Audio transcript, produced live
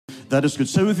That is good.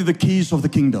 Say with you, the keys of the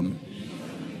kingdom.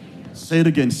 Say it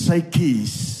again. Say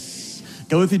keys.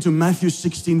 Go with me to Matthew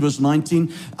 16, verse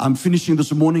 19. I'm finishing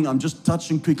this morning. I'm just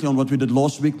touching quickly on what we did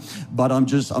last week, but I'm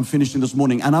finishing this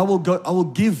morning. And I will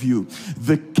give you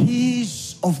the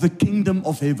keys of the kingdom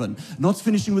of heaven. Not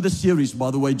finishing with a series,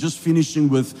 by the way, just finishing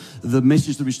with the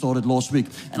message that we started last week.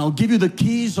 And I'll give you the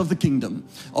keys of the kingdom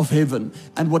of heaven.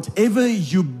 And whatever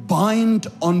you bind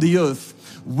on the earth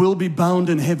will be bound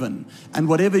in heaven. And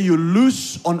whatever you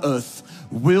loose on earth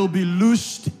will be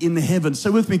loosed in heaven. Say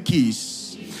with me, keys.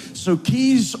 So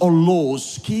keys are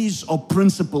laws, keys are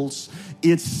principles.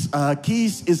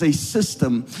 Keys is a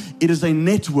system. It is a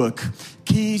network.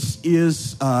 Keys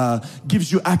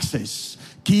gives you access.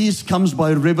 Keys comes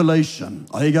by revelation.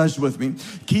 Are you guys with me?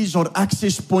 Keys are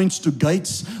access points to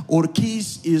gates, or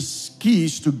keys is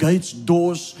keys to gates,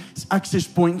 doors, access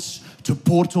points to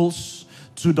portals,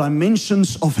 to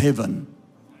dimensions of heaven.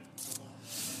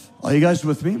 Are you guys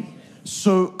with me?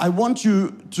 So I want you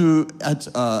to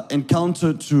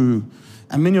encounter to,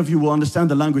 and many of you will understand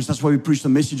the language. That's why we preach the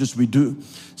messages we do.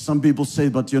 Some people say,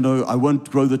 but I won't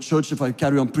grow the church if I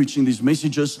carry on preaching these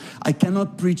messages. I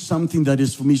cannot preach something that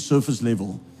is for me surface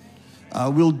level.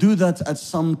 We'll do that at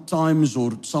some times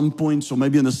or some points, or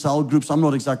maybe in the cell groups. I'm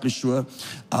not exactly sure.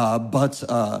 But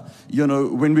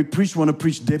when we preach, we want to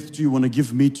preach depth to you, want to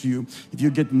give meat to you. If you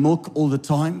get milk all the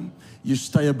time, you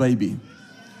stay a baby.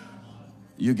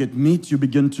 You get meat, you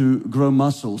begin to grow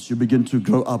muscles, you begin to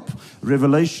grow up.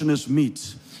 Revelation is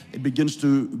meat. It begins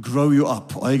to grow you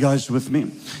up. Are you guys with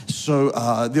me? So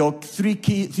there are three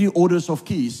orders of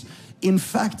keys. In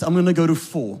fact, I'm going to go to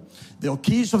 4. There are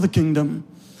keys of the kingdom,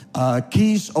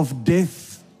 keys of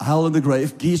death, hell and the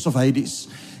grave, keys of Hades,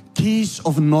 keys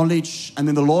of knowledge, and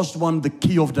then the last one, the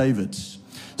key of David.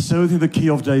 Say with me, the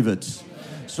key of David.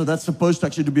 So that's supposed to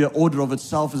actually to be an order of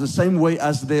itself. It's the same way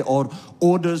as there are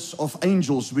orders of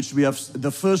angels, which we have. The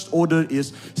first order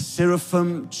is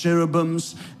seraphim,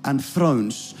 cherubims, and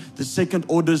thrones. The second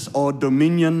orders are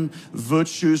dominion,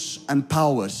 virtues, and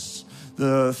powers.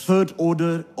 The third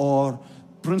order are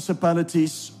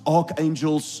principalities,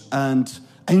 archangels, and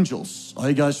angels. Are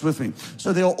you guys with me?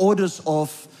 So there are orders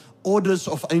of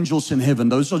angels in heaven.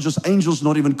 Those are just angels,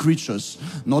 not even creatures,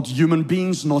 not human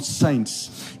beings, not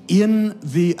saints.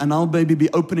 And I'll maybe be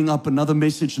opening up another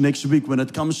message next week when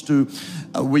it comes to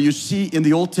where you see in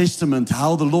the Old Testament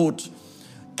how the Lord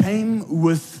came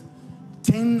with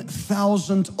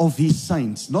 10,000 of his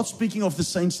saints. Not speaking of the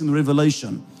saints in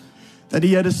Revelation, that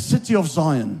he had a city of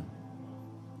Zion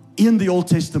in the Old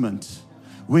Testament,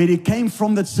 where he came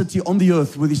from that city on the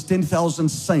earth with his 10,000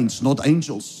 saints, not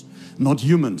angels, not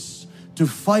humans, to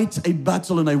fight a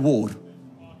battle and a war.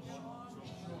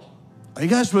 Are you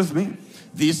guys with me?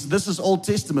 This is Old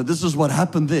Testament. This is what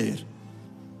happened there.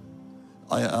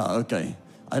 Okay.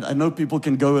 I know people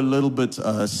can go a little bit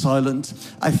silent.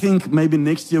 I think maybe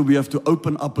next year we have to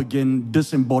open up again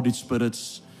disembodied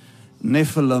spirits,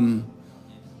 Nephilim,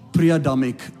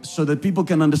 pre-Adamic, so that people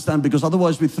can understand, because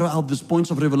otherwise we throw out these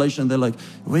points of revelation. They're like,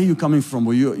 where are you coming from?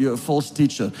 Well, you're a false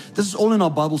teacher. This is all in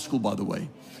our Bible school, by the way.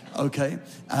 Okay,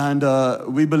 and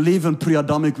we believe in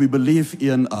pre-Adamic. We believe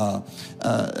in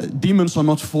demons are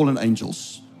not fallen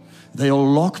angels. They are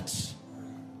locked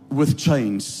with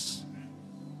chains.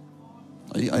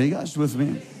 Are you guys with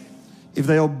me? If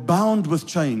they are bound with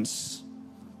chains,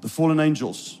 the fallen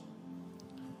angels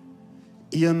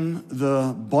in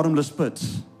the bottomless pit,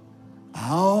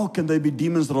 how can they be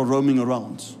demons that are roaming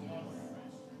around?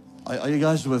 Are you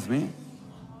guys with me?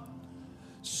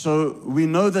 So we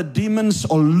know that demons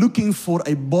are looking for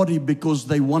a body because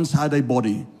they once had a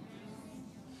body.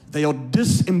 They are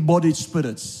disembodied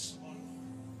spirits.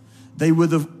 They were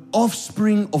the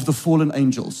offspring of the fallen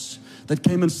angels that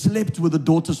came and slept with the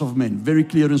daughters of men. Very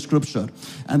clear in scripture.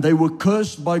 And they were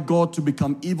cursed by God to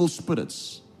become evil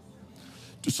spirits.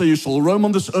 To say you shall roam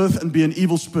on this earth and be an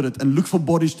evil spirit and look for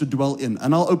bodies to dwell in.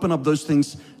 And I'll open up those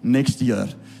things next year.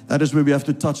 That is where we have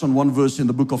to touch on one verse in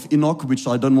the book of Enoch, which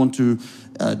I don't want to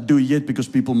do yet because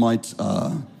people might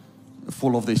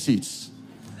fall off their seats.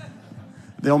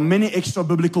 There are many extra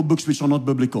biblical books which are not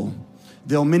biblical.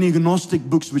 There are many Gnostic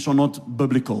books which are not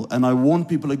biblical. And I warn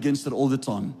people against it all the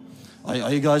time.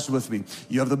 Are you guys with me?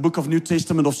 You have the book of New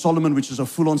Testament of Solomon, which is a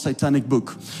full-on satanic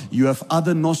book. You have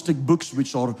other Gnostic books,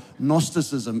 which are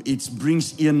Gnosticism. It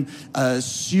brings in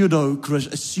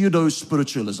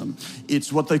pseudo-spiritualism.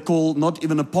 It's what they call not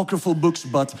even apocryphal books,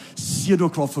 but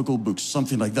pseudegraphical books,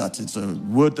 something like that. It's a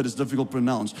word that is difficult to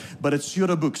pronounce, but it's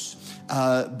pseudo books.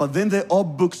 But then there are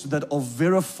books that are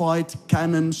verified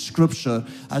canon scripture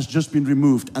has just been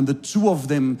removed. And the two of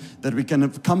them that we can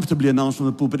comfortably announce from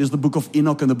the pulpit is the book of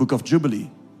Enoch and the book of Jubilee.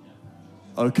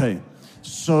 Okay.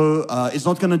 So it's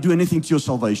not going to do anything to your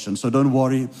salvation. So don't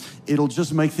worry. It'll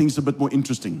just make things a bit more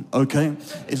interesting. Okay.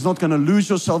 It's not going to lose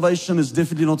your salvation. It's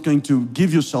definitely not going to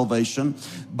give you salvation.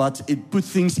 But it put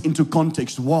things into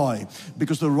context. Why?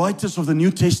 Because the writers of the New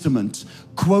Testament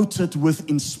quoted with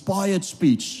inspired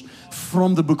speech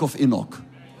from the book of Enoch.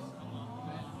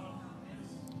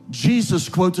 Jesus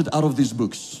quoted out of these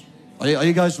books. Are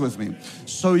you guys with me?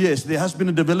 So yes, there has been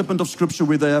a development of scripture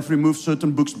where they have removed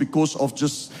certain books because of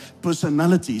just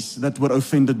personalities that were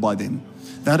offended by them.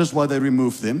 That is why they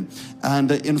removed them.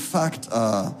 And in fact,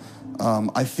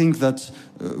 I think that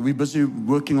we're busy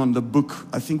working on the book.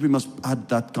 I think we must add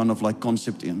that kind of like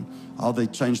concept in. How they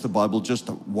changed the Bible, just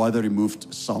why they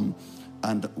removed some.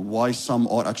 And why some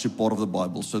are actually part of the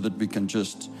Bible. So that we can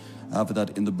just have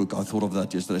that in the book. I thought of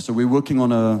that yesterday. So we're working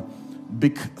on a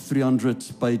big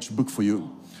 300-page book for you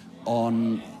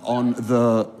on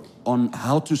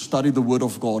how to study the Word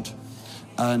of God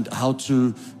and how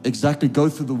to exactly go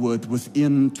through the Word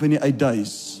within 28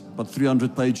 days, but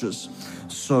 300 pages.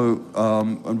 So,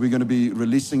 and we're going to be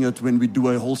releasing it when we do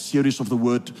a whole series of the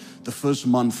Word the first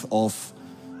month of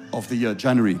the year,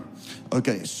 January.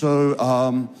 Okay,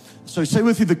 so say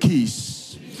with you the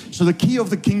keys. So the key of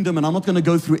the kingdom, and I'm not going to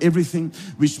go through everything.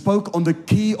 We spoke on the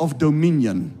key of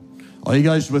dominion. Are you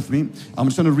guys with me? I'm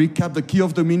just going to recap the key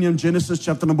of dominion. Genesis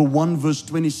chapter number 1 verse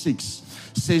 26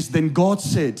 says, then God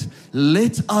said,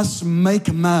 let us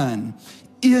make man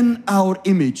in our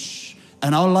image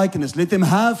and our likeness. Let them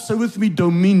have, say with me,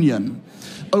 dominion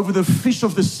over the fish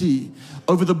of the sea,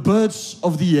 over the birds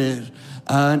of the air,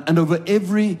 and over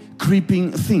every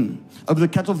creeping thing. Over the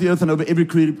cattle of the earth and over every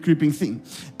creeping thing.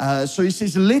 So he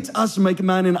says, let us make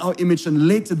man in our image and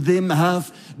let them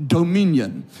have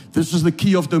dominion. This is the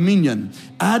key of dominion.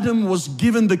 Adam was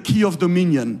given the key of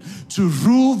dominion to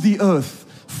rule the earth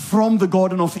from the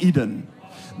Garden of Eden.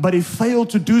 But he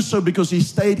failed to do so because he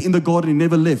stayed in the garden. He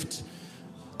never left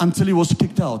until he was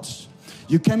kicked out.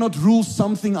 You cannot rule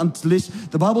something unless,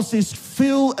 the Bible says,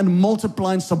 fill and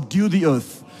multiply and subdue the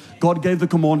earth. God gave the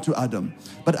command to Adam.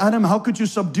 But Adam, how could you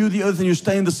subdue the earth and you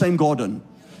stay in the same garden?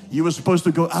 You were supposed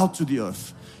to go out to the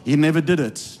earth. He never did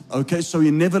it. Okay, so he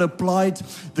never applied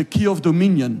the key of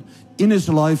dominion in his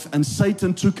life and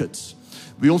Satan took it.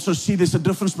 We also see there's a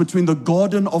difference between the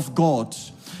garden of God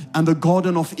and the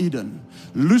garden of Eden.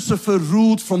 Lucifer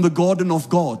ruled from the garden of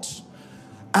God.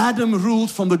 Adam ruled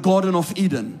from the garden of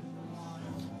Eden.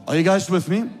 Are you guys with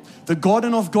me? The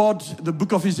garden of God, the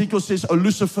book of Ezekiel says, oh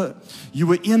Lucifer, you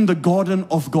were in the garden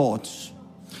of God.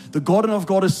 The garden of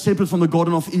God is separate from the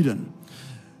garden of Eden.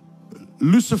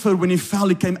 Lucifer, when he fell,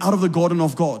 he came out of the garden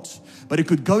of God. But he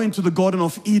could go into the garden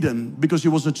of Eden because he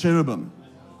was a cherubim.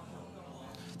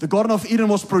 The garden of Eden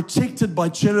was protected by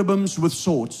cherubims with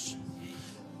swords.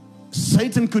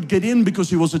 Satan could get in because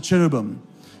he was a cherubim,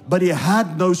 but he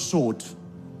had no sword.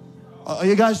 Are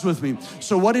you guys with me?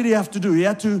 So what did he have to do? He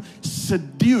had to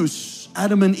seduce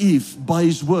Adam and Eve by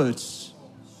his words.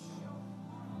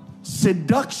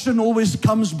 Seduction always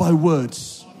comes by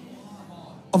words.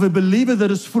 Of a believer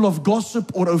that is full of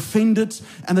gossip or offended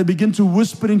and they begin to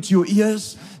whisper into your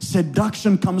ears,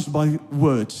 seduction comes by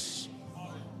words.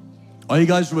 Are you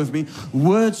guys with me?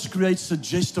 Words create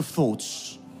suggestive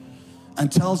thoughts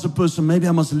and tells a person, maybe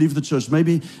I must leave the church.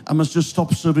 Maybe I must just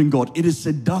stop serving God. It is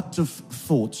seductive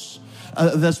thoughts.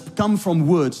 That's come from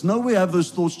words. Nowhere have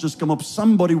those thoughts just come up.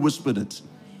 Somebody whispered it.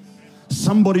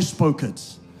 Somebody spoke it.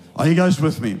 Are you guys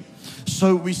with me?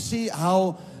 So we see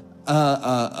how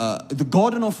the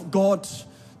garden of God,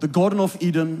 the garden of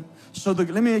Eden. So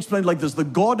let me explain like this. The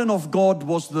garden of God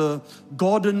was the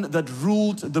garden that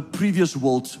ruled the previous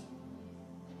world.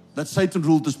 That Satan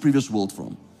ruled this previous world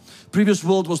from. Previous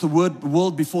world was the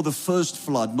world before the first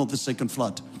flood, not the second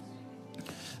flood.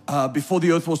 Before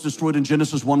the earth was destroyed in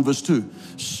Genesis 1 verse 2.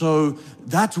 So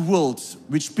that world,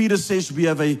 which Peter says we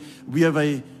have a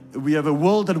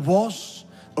world that was,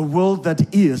 a world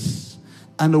that is,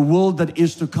 and a world that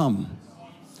is to come.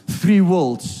 3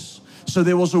 worlds. So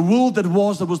there was a world that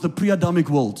was the pre-Adamic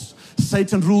world.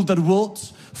 Satan ruled that world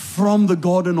from the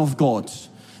garden of God.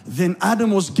 Then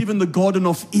Adam was given the Garden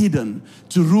of Eden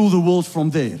to rule the world from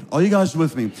there. Are you guys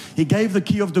with me? He gave the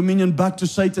key of dominion back to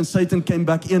Satan. Satan came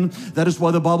back in. That is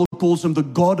why the Bible calls him the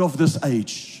God of this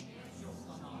age.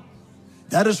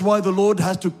 That is why the Lord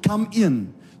has to come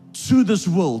in to this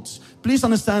world. Please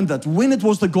understand that when it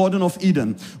was the Garden of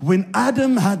Eden, when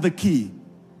Adam had the key,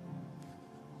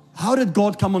 how did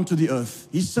God come onto the earth?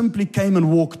 He simply came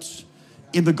and walked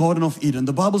in the Garden of Eden.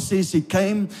 The Bible says he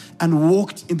came and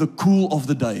walked in the cool of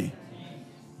the day.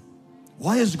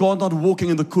 Why is God not walking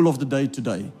in the cool of the day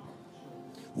today?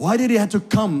 Why did he have to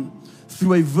come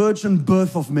through a virgin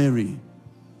birth of Mary?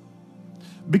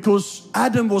 Because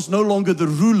Adam was no longer the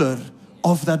ruler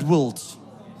of that world.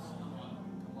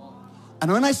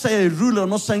 And when I say a ruler, I'm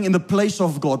not saying in the place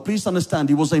of God. Please understand,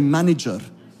 he was a manager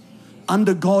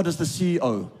under God as the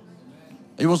CEO.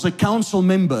 He was a council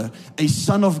member, a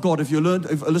son of God. If you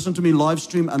listened to me live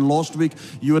stream and last week,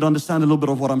 you would understand a little bit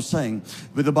of what I'm saying.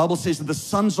 Where the Bible says that the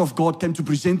sons of God came to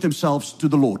present themselves to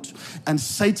the Lord. And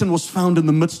Satan was found in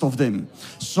the midst of them.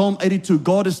 Psalm 82,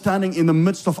 God is standing in the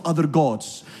midst of other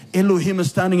gods. Elohim is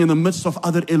standing in the midst of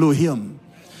other Elohim.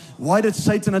 Why did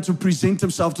Satan have to present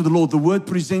himself to the Lord? The word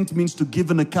present means to give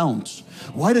an account.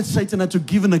 Why did Satan have to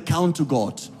give an account to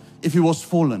God if he was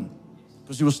fallen?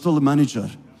 Because he was still a manager.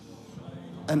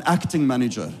 An acting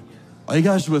manager. Are you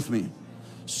guys with me?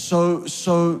 So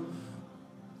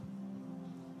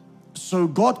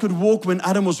God could walk when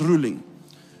Adam was ruling.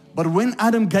 But when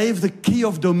Adam gave the key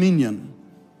of dominion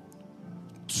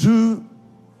to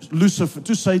Lucifer,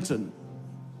 to Satan,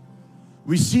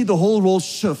 we see the whole role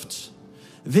shift.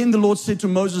 Then the Lord said to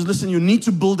Moses, listen, you need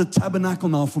to build a tabernacle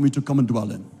now for me to come and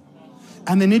dwell in.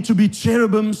 And there need to be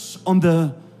cherubims on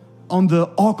the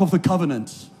Ark of the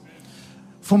Covenant.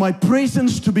 For my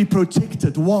presence to be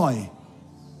protected. Why?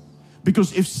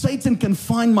 Because if Satan can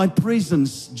find my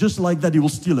presence just like that, he will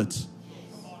steal it.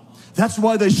 That's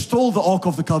why they stole the Ark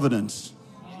of the Covenant.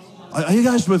 Are you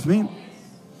guys with me?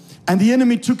 And the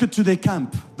enemy took it to their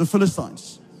camp, the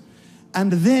Philistines.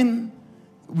 And then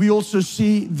we also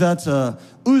see that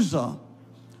Uzzah,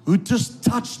 who just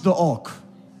touched the Ark,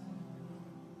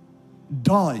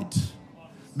 died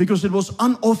because it was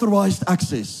unauthorized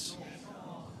access.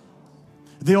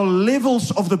 There are levels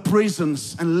of the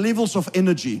presence and levels of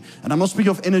energy. And I'm not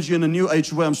speaking of energy in a new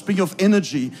age way. I'm speaking of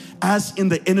energy as in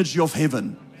the energy of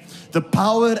heaven. The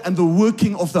power and the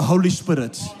working of the Holy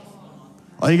Spirit.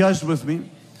 Are you guys with me?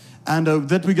 And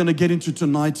that we're going to get into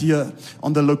tonight here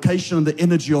on the location and the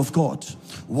energy of God.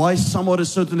 Why some are at a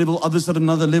certain level, others at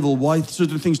another level. Why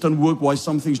certain things don't work, why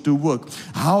some things do work.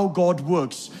 How God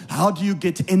works. How do you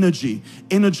get energy?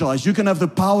 Energized. You can have the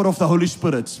power of the Holy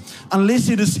Spirit. Unless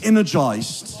it is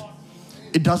energized,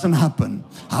 it doesn't happen.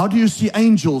 How do you see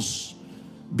angels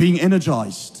being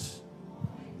energized?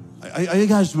 Are you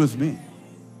guys with me?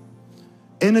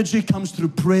 Energy comes through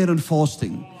prayer and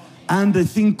fasting. And a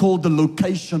thing called the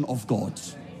location of God.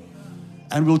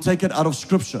 And we'll take it out of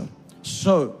Scripture.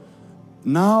 So,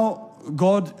 now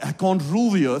God can't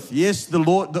rule the earth. Yes,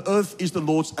 the earth is the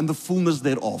Lord's and the fullness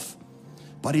thereof.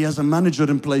 But He has a manager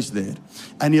in place there.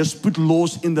 And He has put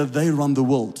laws in that they run the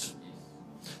world.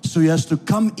 So He has to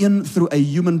come in through a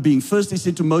human being. First He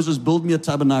said to Moses, build me a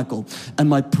tabernacle and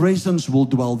my presence will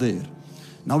dwell there.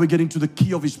 Now we're getting to the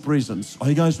key of His presence. Are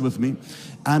you guys with me?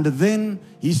 And then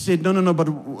He said, no, but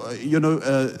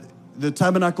the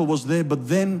tabernacle was there, but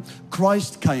then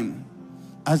Christ came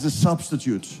as a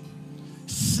substitute,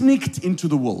 sneaked into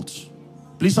the world.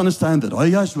 Please understand that. Are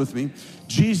you guys with me?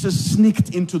 Jesus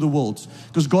sneaked into the world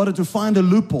because God had to find a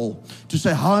loophole to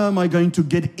say, how am I going to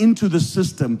get into the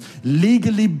system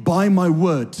legally by my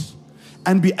word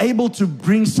and be able to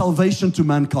bring salvation to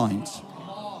mankind?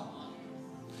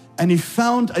 And He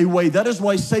found a way. That is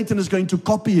why Satan is going to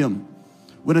copy Him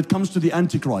when it comes to the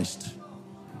Antichrist.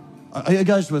 Are you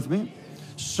guys with me?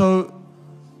 So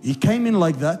He came in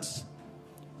like that.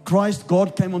 Christ,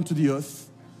 God came onto the earth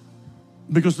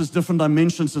because there's different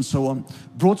dimensions and so on.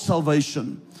 Brought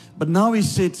salvation. But now He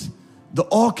said, the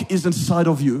ark is inside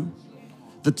of you.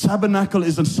 The tabernacle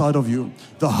is inside of you.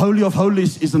 The Holy of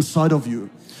Holies is inside of you.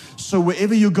 So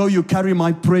wherever you go, you carry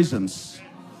my presence.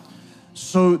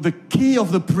 So the key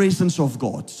of the presence of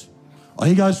God, are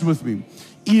you guys with me,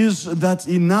 is that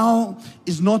He now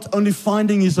is not only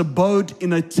finding His abode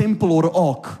in a temple or an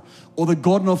ark or the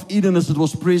Garden of Eden as it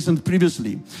was present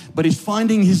previously, but He's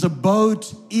finding His abode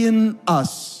in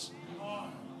us.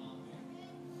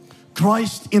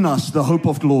 Christ in us, the hope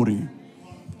of glory.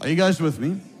 Are you guys with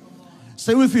me?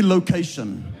 Say with me,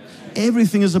 location.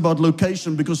 Everything is about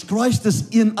location because Christ is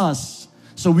in us.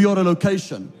 So we are a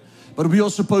location. But we are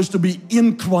supposed to be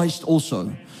in Christ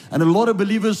also. And a lot of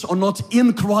believers are not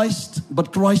in Christ,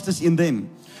 but Christ is in them.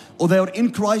 Or they are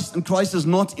in Christ and Christ is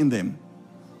not in them.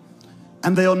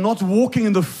 And they are not walking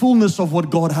in the fullness of what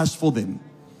God has for them.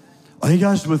 Are you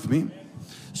guys with me?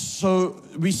 So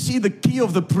we see the key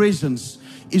of the presence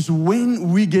is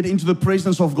when we get into the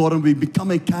presence of God and we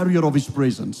become a carrier of His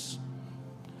presence.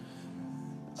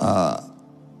 Go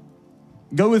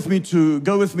with me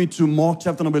to Mark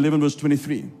chapter number 11 verse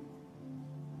 23.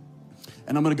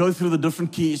 And I'm going to go through the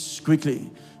different keys quickly,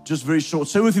 just very short.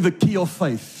 Say with you the key of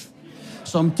faith.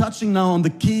 So I'm touching now on the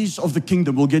keys of the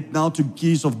kingdom. We'll get now to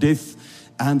keys of death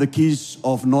and the keys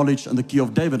of knowledge and the key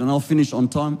of David. And I'll finish on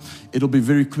time. It'll be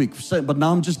very quick. So, but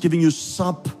now I'm just giving you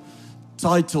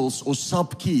subtitles or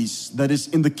sub-keys that is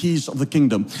in the keys of the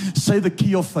kingdom. Say the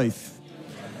key of faith.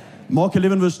 Mark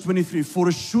 11 verse 23. For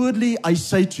assuredly I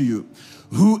say to you,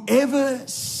 whoever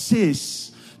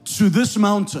says to this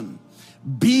mountain,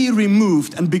 be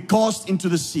removed and be cast into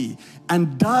the sea,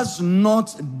 and does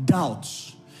not doubt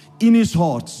in his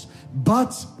heart,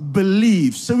 but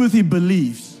believes. Say with me,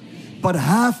 believes. But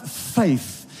have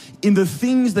faith in the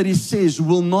things that he says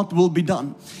will be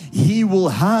done. He will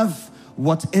have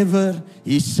whatever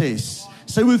he says.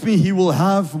 Say with me, he will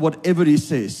have whatever he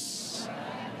says.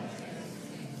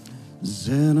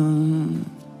 Zena.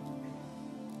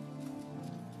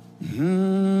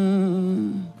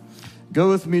 Go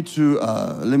with me to,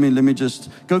 let me just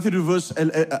go through to verse,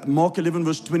 Mark 11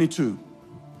 verse 22.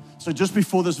 So just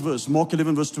before this verse, Mark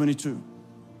 11 verse 22.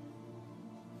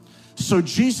 So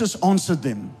Jesus answered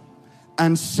them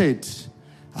and said,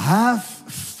 have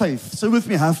faith. Say with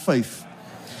me, have faith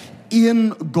in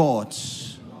God.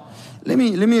 Let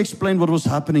me explain what was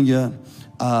happening here.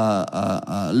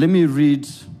 Let me read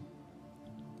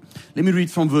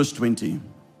from verse 20.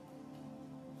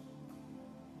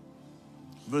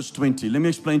 Verse 20. Let me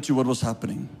explain to you what was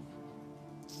happening.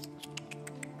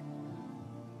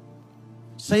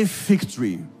 Say fig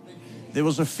tree. There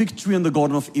was a fig tree in the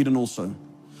Garden of Eden also.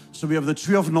 So we have the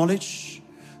tree of knowledge,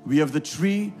 we have the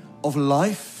tree of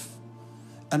life,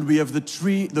 and we have the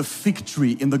fig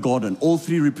tree in the garden. All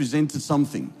three represented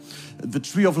something. The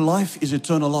tree of life is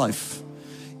eternal life.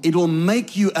 It will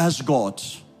make you as God.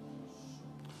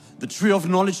 The tree of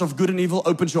knowledge of good and evil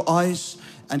opens your eyes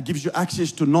and gives you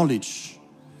access to knowledge.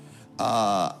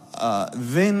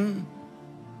 Then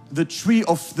the tree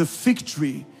of the fig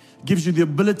tree gives you the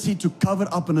ability to cover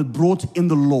up, and it brought in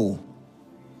the law.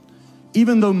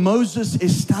 Even though Moses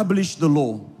established the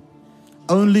law,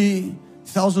 only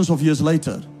thousands of years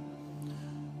later,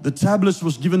 the tablets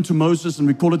was given to Moses, and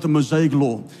we call it the Mosaic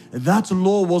law. That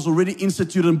law was already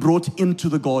instituted and brought into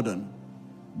the garden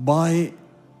by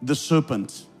the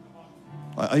serpent.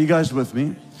 Are you guys with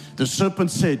me? The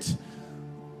serpent said,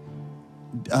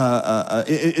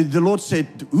 the Lord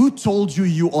said, who told you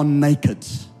you are naked?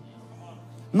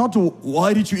 Not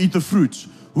why did you eat the fruit?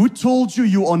 Who told you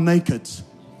you are naked?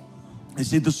 He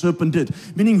said the serpent did.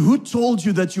 Meaning, who told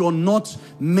you that you are not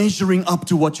measuring up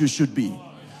to what you should be?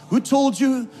 Who told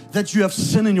you that you have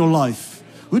sin in your life?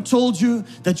 Who told you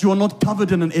that you are not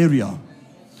covered in an area?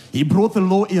 He brought the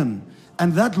law in,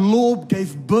 and that law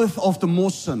gave birth after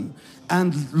more sin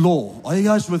and law. Are you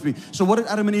guys with me? So what did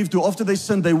Adam and Eve do? After they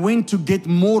sinned, they went to get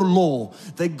more law.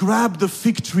 They grabbed the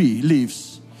fig tree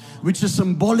leaves, which is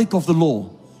symbolic of the law,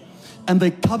 and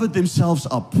they covered themselves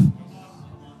up.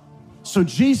 So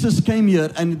Jesus came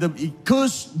here and he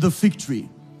cursed the fig tree.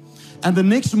 And the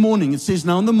next morning, it says,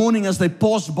 now in the morning as they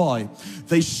passed by,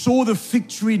 they saw the fig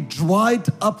tree dried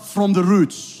up from the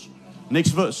roots. Next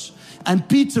verse. And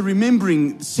Peter,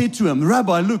 remembering, said to him,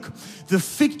 Rabbi, look, the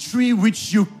fig tree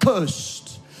which you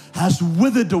cursed has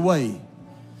withered away.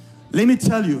 Let me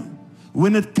tell you,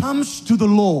 when it comes to the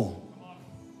law,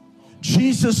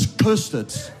 Jesus cursed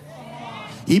it.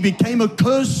 He became a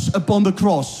curse upon the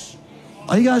cross.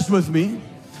 Are you guys with me?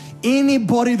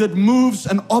 Anybody that moves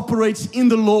and operates in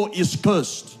the law is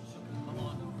cursed.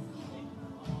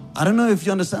 I don't know if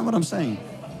you understand what I'm saying.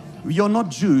 You're not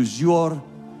Jews, you are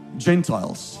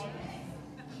Gentiles.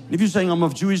 If you're saying I'm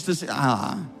of Jewish descent,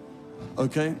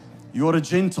 okay, you are a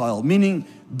Gentile, meaning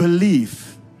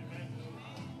believe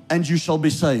and you shall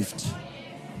be saved.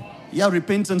 Yeah,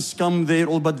 repentance come there,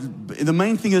 but the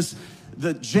main thing is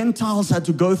the Gentiles had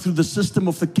to go through the system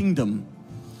of the kingdom.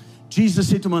 Jesus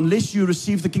said to him, unless you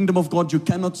receive the kingdom of God, you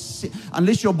cannot see.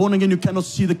 Unless you're born again, you cannot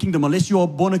see the kingdom. Unless you are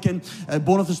born again,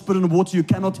 born of the Spirit and water, you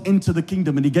cannot enter the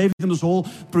kingdom. And he gave them this whole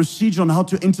procedure on how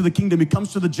to enter the kingdom. He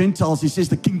comes to the Gentiles. He says,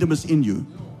 the kingdom is in you.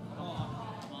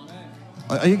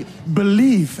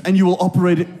 Believe and you will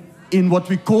operate in what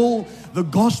we call the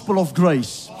gospel of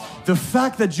grace. The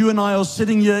fact that you and I are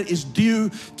sitting here is due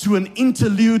to an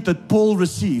interlude that Paul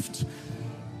received.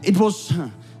 It was,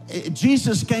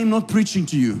 Jesus came not preaching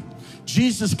to you.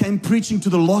 Jesus came preaching to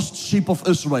the lost sheep of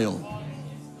Israel.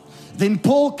 Then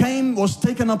Paul came, was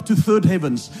taken up to third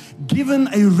heavens, given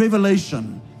a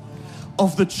revelation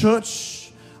of the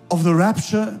church, of the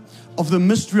rapture, of the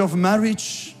mystery of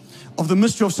marriage, of the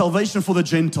mystery of salvation for the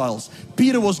Gentiles.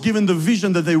 Peter was given the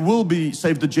vision that they will be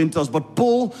saved, the Gentiles, but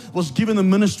Paul was given the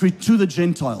ministry to the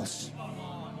Gentiles.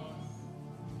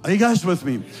 Are you guys with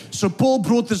me? So Paul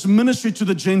brought this ministry to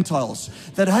the Gentiles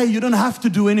that, hey, you don't have to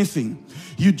do anything.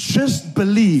 You just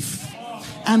believe.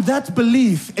 And that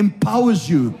belief empowers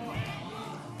you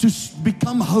to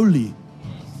become holy.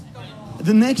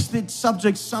 The next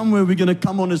subject somewhere we're going to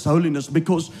come on is holiness,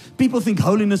 because people think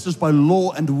holiness is by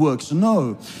law and works.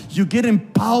 No, you get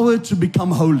empowered to become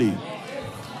holy.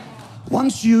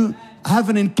 Once you have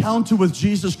an encounter with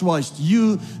Jesus Christ,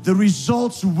 the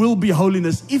results will be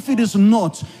holiness. If it is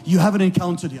not, you haven't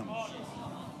encountered Him.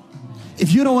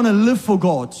 If you don't want to live for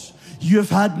God, you have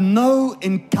had no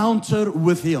encounter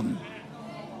with Him.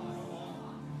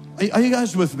 Are you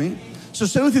guys with me? So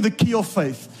say with you the key of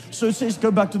faith. So it says,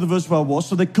 go back to the verse where I was.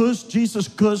 So Jesus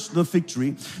cursed the fig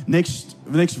tree. Next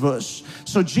verse.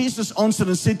 So Jesus answered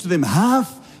and said to them, have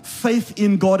faith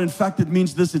in God. In fact, it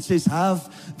means this. It says,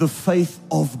 have the faith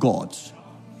of God.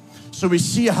 So we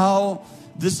see how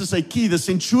this is a key. The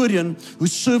centurion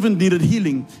whose servant needed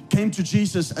healing came to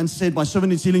Jesus and said, my servant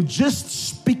needs healing. Just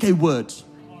speak a word.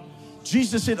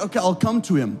 Jesus said, okay, I'll come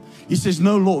to him. He says,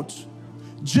 no, Lord,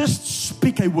 just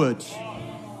speak a word.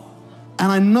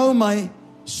 And I know my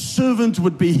servant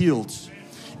would be healed.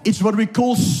 It's what we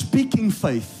call speaking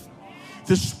faith.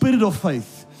 The spirit of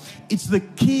faith. It's the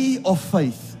key of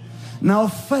faith. Now,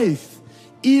 faith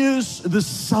is the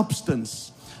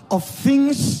substance of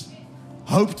things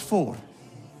hoped for.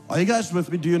 Are you guys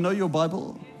with me? Do you know your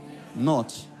Bible?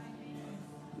 Not.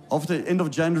 After the end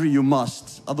of January, you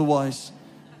must. Otherwise,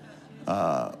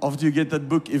 after you get that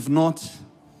book, if not,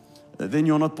 then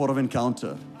you're not part of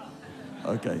Encounter.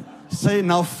 Okay. Say,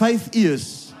 now faith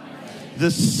is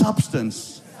the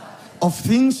substance of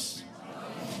things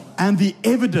and the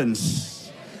evidence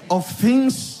of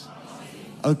things.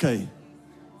 Okay.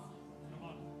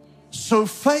 So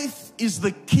faith is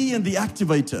the key and the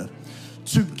activator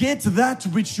to get that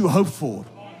which you hope for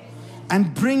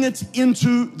and bring it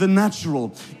into the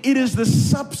natural. It is the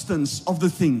substance of the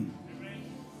thing.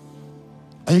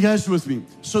 Are you guys with me?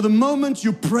 So the moment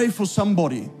you pray for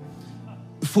somebody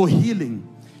for healing,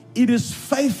 it is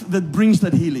faith that brings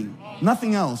that healing.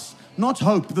 Nothing else. Not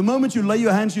hope. The moment you lay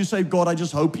your hands, you say, God, I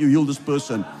just hope you heal this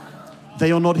person.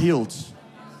 They are not healed.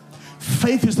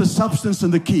 Faith is the substance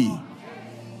and the key.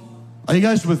 Are you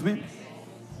guys with me?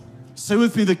 Say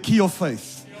with me the key of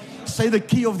faith. Say the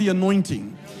key of the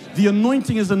anointing. The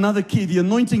anointing is another key. The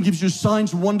anointing gives you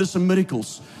signs, wonders, and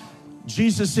miracles.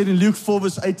 Jesus said in Luke 4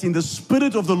 verse 18, the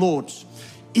Spirit of the Lord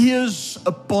is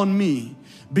upon me,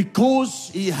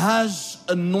 because He has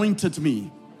anointed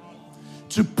me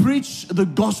to preach the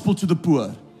gospel to the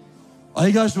poor. Are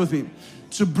you guys with me?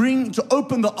 To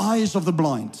open the eyes of the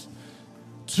blind,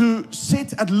 to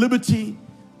set at liberty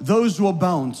those who are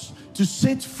bound, to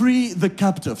set free the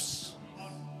captives.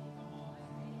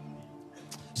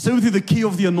 Say with you the key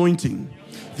of the anointing.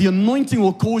 The anointing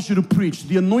will cause you to preach.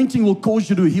 The anointing will cause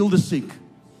you to heal the sick.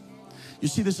 You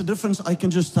see, there's a difference. I can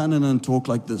just stand in and talk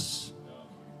like this.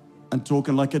 And talk,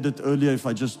 and like I did earlier, if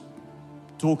I just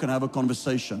talk and have a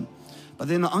conversation. But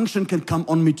then the unction can come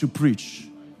on me to preach.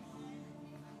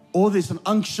 Or there's an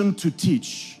unction to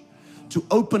teach, to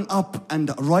open up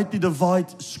and rightly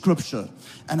divide Scripture,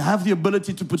 and have the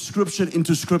ability to put Scripture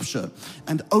into Scripture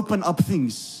and open up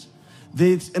things.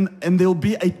 And there'll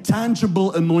be a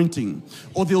tangible anointing,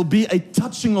 or there'll be a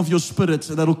touching of your spirit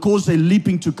that'll cause a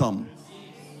leaping to come.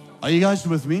 Are you guys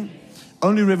with me?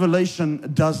 Only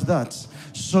revelation does that.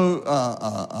 So,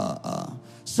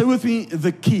 say with me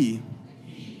the key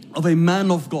of a man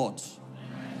of God.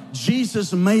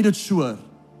 Jesus made it sure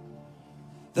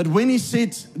that when He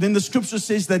said, then the scripture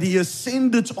says that He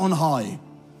ascended on high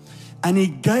and He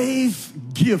gave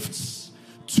gifts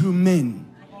to men.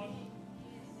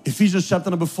 Ephesians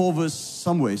chapter number 4 verse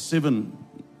somewhere, 7,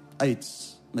 8,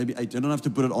 maybe 8. You don't have to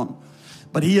put it on.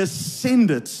 But He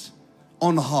ascended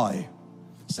on high.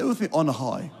 Say with me, on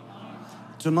high.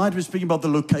 Tonight we're speaking about the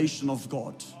location of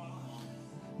God.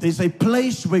 There's a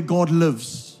place where God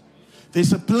lives.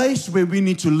 There's a place where we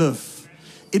need to live.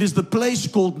 It is the place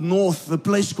called north, the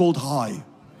place called high.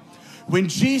 When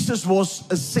Jesus was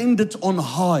ascended on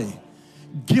high,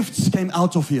 gifts came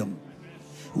out of Him.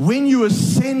 When you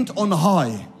ascend on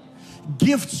high,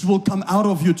 gifts will come out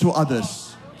of you to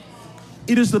others.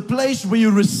 It is the place where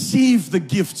you receive the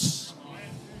gifts.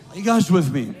 Are you guys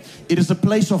with me? It is a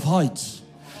place of height.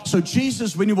 So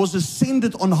Jesus, when He was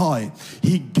ascended on high,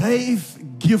 He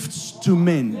gave gifts to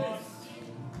men.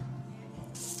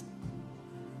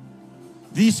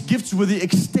 These gifts were the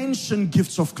extension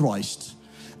gifts of Christ.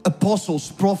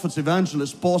 Apostles, prophets,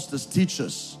 evangelists, pastors,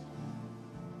 teachers.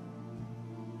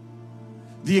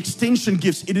 The extension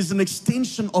gifts, it is an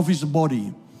extension of His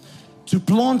body to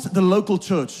plant the local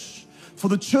church. For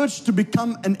the church to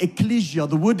become an ecclesia,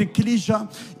 the word ecclesia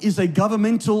is a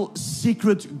governmental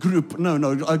secret group.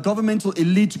 A governmental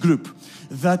elite group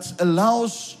that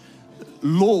allows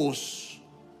laws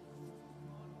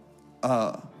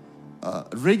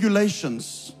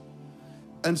regulations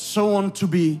and so on to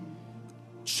be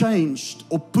changed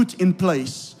or put in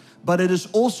place, but it is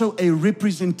also a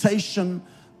representation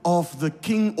of the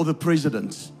king or the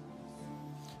president.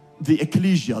 The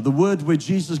ecclesia, the word where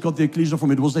Jesus got the ecclesia from,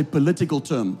 it was a political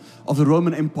term of the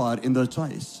Roman Empire in those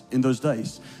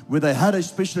days, where they had a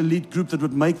special elite group that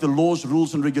would make the laws,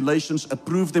 rules, and regulations,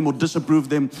 approve them or disapprove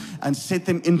them, and set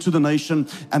them into the nation,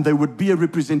 and they would be a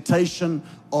representation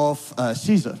of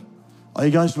Caesar. Are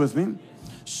you guys with me?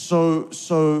 So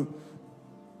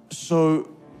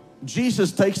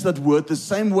Jesus takes that word the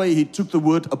same way he took the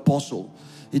word apostle.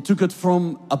 He took it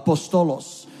from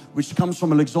apostolos, which comes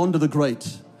from Alexander the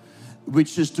Great,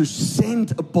 which is to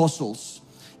send apostles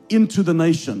into the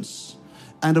nations.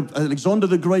 And Alexander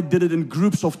the Great did it in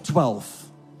groups of 12.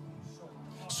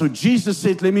 So Jesus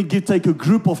said, let me take a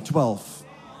group of 12.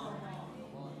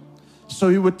 So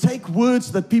he would take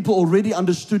words that people already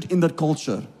understood in that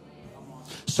culture.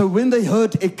 So when they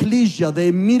heard ecclesia, they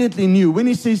immediately knew. When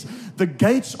he says, the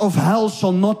gates of hell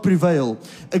shall not prevail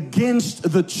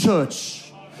against the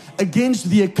church, against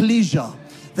the ecclesia,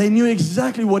 they knew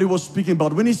exactly what he was speaking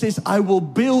about. When he says, I will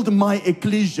build my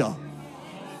ecclesia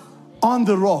on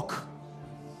the rock,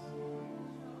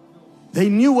 they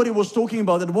knew what he was talking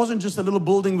about. It wasn't just a little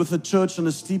building with a church and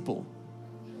a steeple.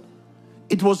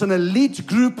 It was an elite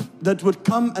group that would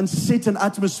come and set an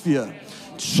atmosphere,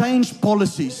 change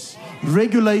policies,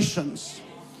 regulations.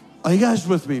 Are you guys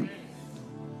with me?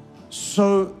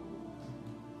 So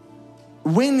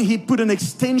when he put an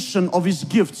extension of his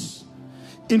gifts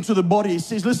into the body, he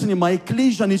says, listen, my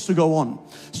ecclesia needs to go on.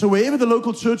 So wherever the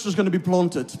local church is going to be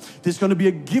planted, there's going to be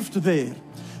a gift there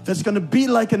that's going to be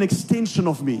like an extension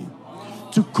of me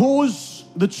to cause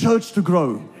the church to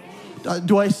grow.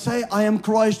 Do I say I am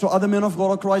Christ or other men of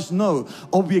God are Christ? No.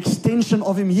 Are we extension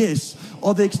of him? Yes.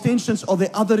 Are the extensions, are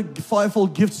the other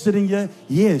fivefold gifts sitting here?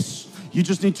 Yes. You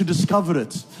just need to discover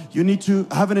it. You need to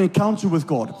have an encounter with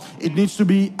God. It needs to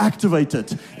be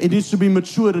activated. It needs to be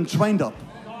matured and trained up.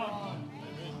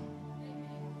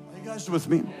 With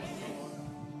me.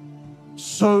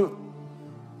 So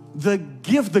the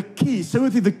gift, the key, say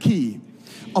with me, the key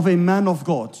of a man of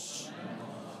God.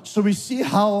 So we see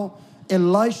how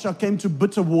Elisha came to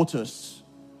bitter waters,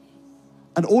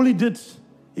 and all he did,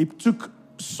 he took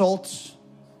salt.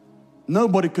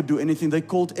 Nobody could do anything. They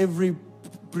called every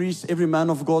priest, every man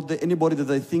of God, anybody that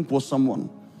they think was someone,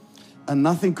 and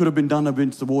nothing could have been done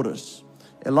against the waters.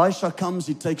 Elisha comes,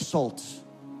 he takes salt,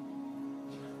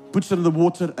 puts it in the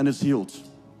water, and it's healed.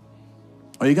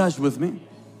 Are you guys with me?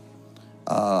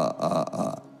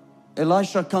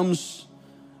 Elisha comes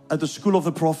at the school of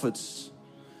the prophets.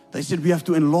 They said, we have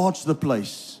to enlarge the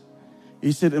place.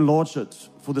 He said, enlarge it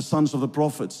for the sons of the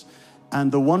prophets.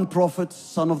 And the one prophet,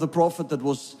 son of the prophet, that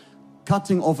was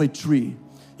cutting off a tree,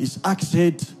 his axe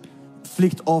head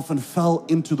flicked off and fell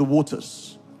into the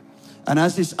waters. And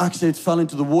as his axe head fell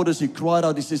into the waters, he cried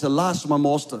out, he says, alas, my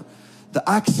master, the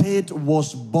axe head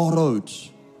was borrowed.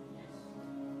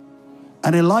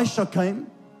 And Elisha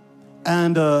came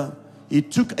and he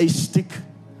took a stick,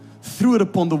 threw it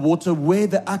upon the water where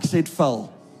the axe head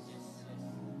fell.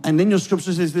 And then your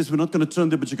scripture says this, we're not going to turn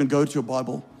there, but you can go to your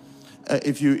Bible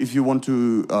if you want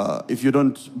to, if you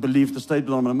don't believe the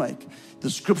statement I'm going to make. The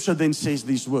scripture then says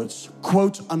these words,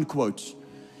 quote unquote,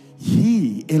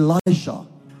 he, Elisha,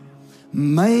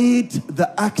 made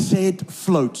the axe head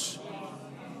float.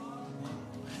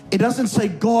 It doesn't say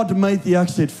God made the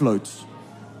axe head float.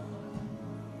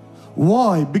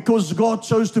 Why? Because God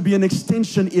chose to be an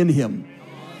extension in him.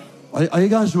 Are you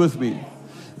guys with me?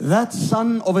 That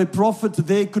son of a prophet,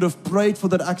 they could have prayed for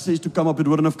that axe head to come up, it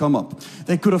wouldn't have come up.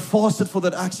 They could have fasted for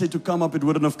that axe head to come up, it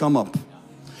wouldn't have come up.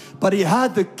 But he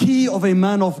had the key of a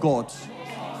man of God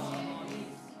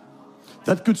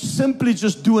that could simply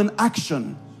just do an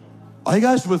action. Are you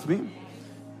guys with me?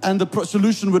 And the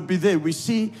solution would be there. We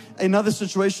see another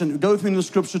situation. Go with me in the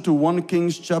scripture to 1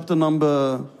 Kings chapter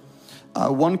number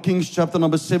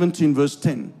 17 verse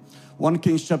 10. 1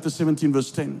 Kings chapter 17 verse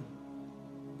 10.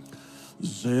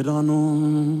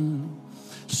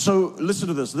 So listen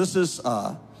to this. This is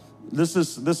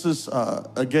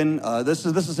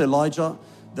Elijah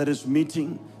that is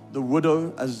meeting the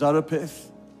widow at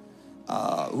Zarephath,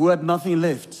 who had nothing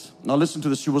left. Now listen to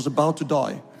this. She was about to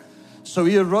die. So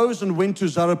he arose and went to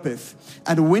Zarephath.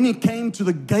 And when he came to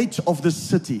the gate of the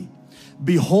city,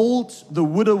 behold, the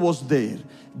widow was there,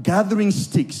 gathering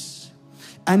sticks.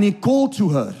 And he called to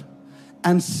her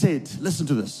and said, listen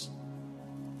to this.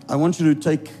 I want you to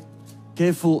take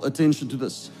careful attention to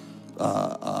this.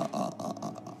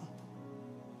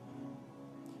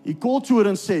 He called to her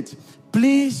and said,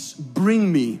 please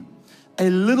bring me a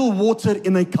little water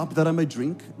in a cup that I may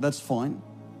drink. That's fine.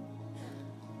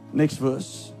 Next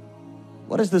verse.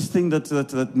 What is this thing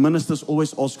that ministers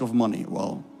always ask of money?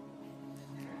 Well,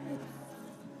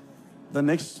 the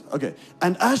next, okay.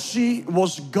 And as she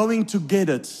was going to get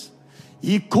it,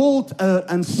 he called her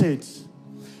and said,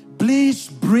 please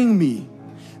bring me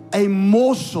a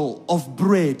morsel of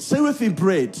bread. Say with me,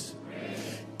 bread.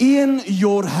 In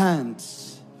your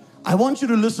hands. I want you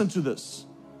to listen to this.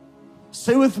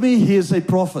 Say with me, he is a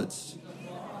prophet.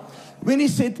 When he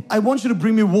said, I want you to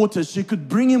bring me water, she could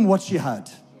bring him what she had.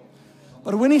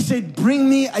 But when he said, bring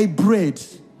me a bread,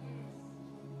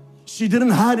 she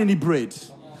didn't have any bread.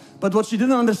 But what she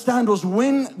didn't understand was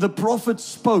when the prophet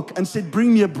spoke and said,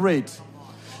 bring me a bread,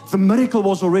 the miracle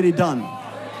was already done.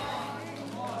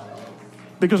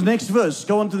 Because next verse,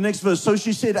 go on to the next verse. So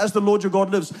she said, as the Lord your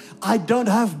God lives, I don't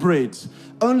have bread,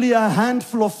 only a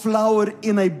handful of flour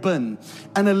in a bin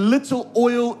and a little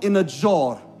oil in a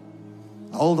jar.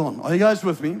 Hold on, are you guys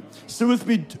with me? Say with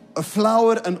me,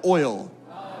 flour and oil.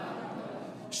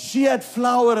 She had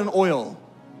flour and oil.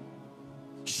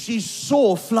 She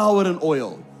saw flour and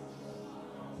oil.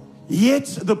 Yet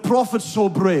the prophet saw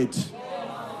bread.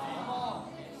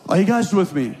 Are you guys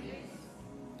with me?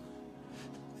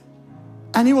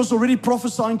 And he was already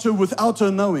prophesying to her without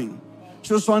her knowing.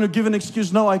 She was trying to give an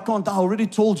excuse. No, I can't. I already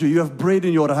told you, you have bread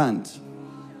in your hand.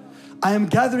 I am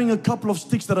gathering a couple of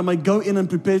sticks that I may go in and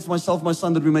prepare for myself, my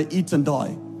son, that we may eat and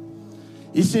die.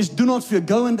 He says, do not fear,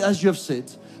 go and as you have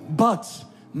said, but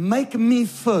make me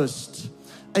first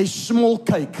a small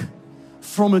cake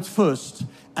from it first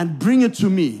and bring it to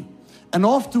me. And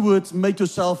afterwards, make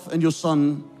yourself and your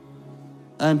son,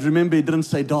 and remember, he didn't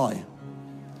say die.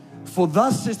 For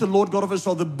thus says the Lord God of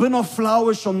Israel, the bin of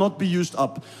flour shall not be used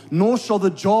up, nor shall the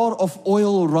jar of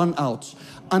oil run out,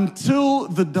 until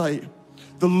the day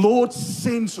the Lord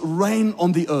sends rain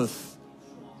on the earth.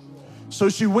 So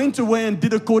she went away and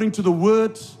did according to the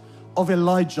word of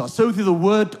Elijah. So with the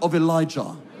word of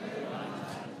Elijah.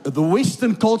 The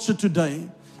Western culture today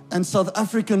and South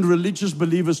African religious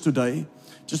believers today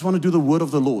just want to do the word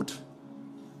of the Lord.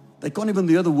 They can't even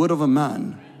hear the word of a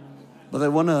man, but they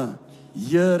want to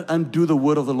hear and do the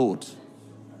word of the Lord.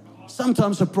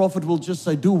 Sometimes a prophet will just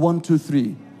say, do 1, 2,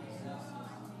 3.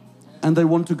 And they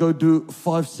want to go do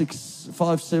 5, 6,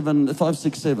 7.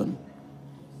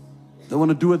 They want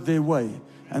to do it their way.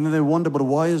 And then they wonder, but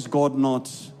why is God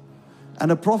not? And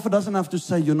a prophet doesn't have to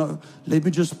say, let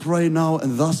me just pray now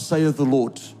and thus saith the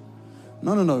Lord.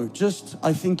 No. Just,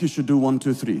 I think you should do 1,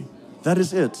 2, 3. That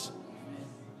is it.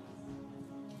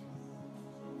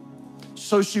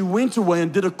 So she went away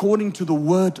and did according to the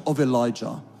word of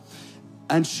Elijah.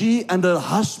 And she and her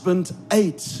husband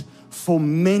ate for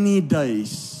many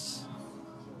days.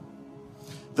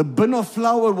 The bin of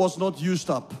flour was not used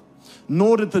up,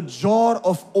 nor did the jar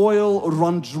of oil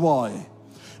run dry,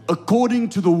 according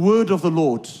to the word of the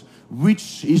Lord, which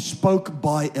he spoke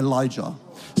by Elijah.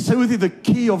 Say with you, the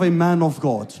key of a man of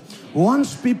God.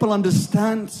 Once people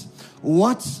understand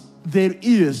what there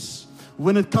is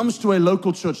when it comes to a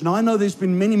local church. Now, I know there's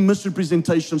been many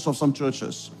misrepresentations of some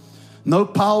churches. No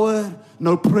power,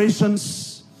 no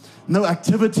presence, no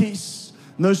activities,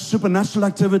 no supernatural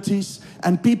activities,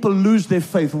 and people lose their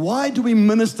faith. Why do we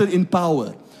minister in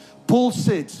power? Paul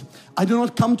said, I do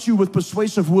not come to you with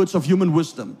persuasive words of human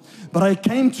wisdom, but I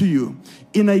came to you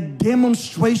in a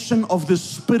demonstration of the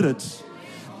Spirit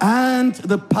and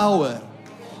the power,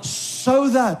 so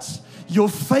that your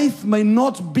faith may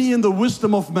not be in the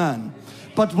wisdom of man,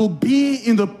 but will be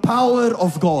in the power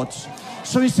of God.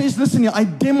 So he says, listen here, I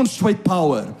demonstrate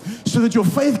power so that your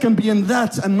faith can be in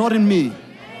that and not in me.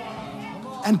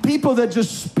 And people that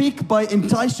just speak by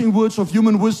enticing words of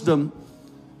human wisdom,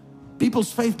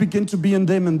 people's faith begin to be in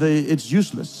them and it's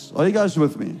useless. Are you guys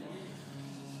with me?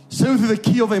 So the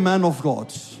key of a man of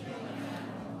God.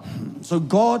 So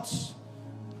God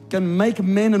can make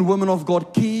men and women of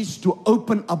God keys to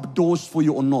open up doors for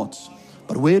you or not.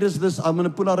 But where is this? I'm going to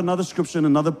pull out another scripture in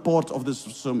another part of this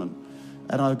sermon.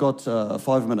 And I've got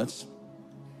 5 minutes.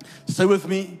 Say with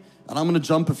me, and I'm going to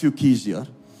jump a few keys here.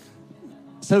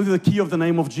 Say with the key of the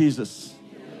name of Jesus.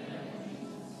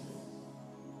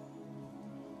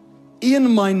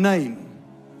 In my name.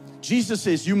 Jesus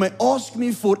says, you may ask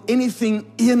me for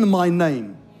anything in my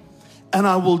name, and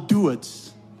I will do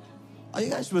it. Are you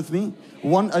guys with me?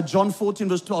 John 14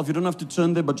 verse 12. You don't have to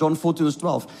turn there, but John 14 verse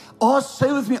 12.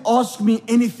 Say with me, ask me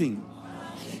anything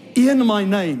in my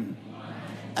name.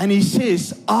 And he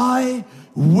says, I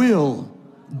will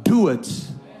do it.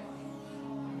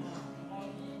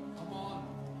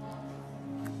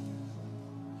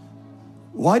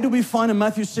 Why do we find in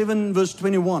Matthew 7 verse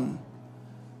 21,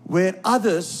 where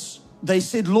others they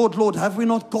said, Lord, Lord, have we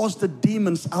not cast the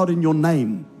demons out in your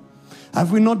name?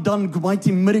 Have we not done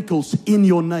mighty miracles in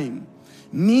your name?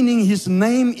 Meaning his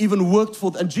name even worked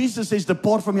for, and Jesus says,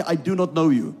 depart from me, I do not know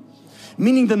you.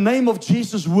 Meaning the name of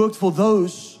Jesus worked for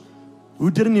those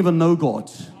who didn't even know God.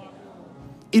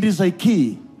 It is a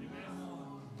key.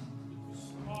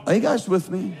 Are you guys with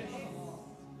me?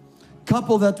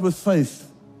 Couple that with faith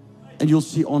and you'll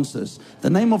see answers. The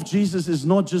name of Jesus is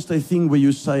not just a thing where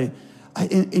you say,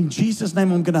 in Jesus'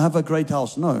 name I'm going to have a great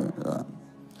house. No.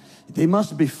 There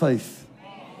must be faith.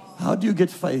 How do you get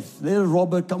faith? Let a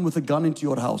robber come with a gun into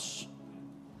your house.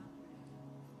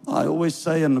 I always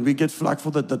say, and we get flack for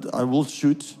that I will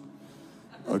shoot.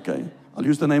 Okay. I'll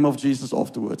use the name of Jesus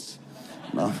afterwards.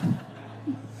 No.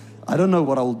 I don't know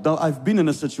what I will do. I've been in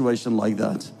a situation like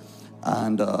that.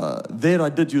 And there I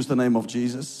did use the name of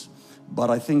Jesus. But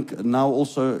I think now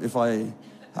also if I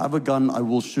have a gun, I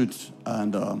will shoot.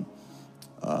 And,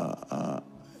 and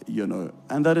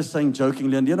that is saying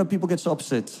jokingly. And, people get so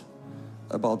upset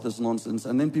about this nonsense.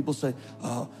 And then people say,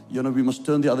 we must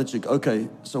turn the other cheek. Okay,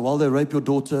 so while they rape your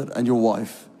daughter and your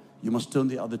wife, you must turn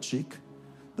the other cheek.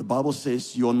 The Bible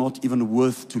says you are not even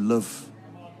worth to live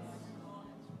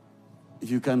if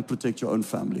you can't protect your own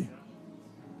family.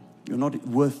 You're not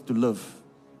worth to live.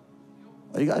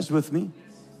 Are you guys with me?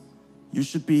 You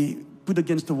should be put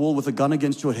against the wall with a gun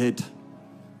against your head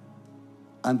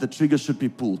and the trigger should be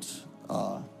pulled.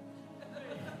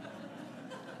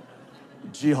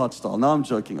 Jihad style. Now I'm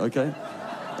joking, okay?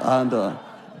 And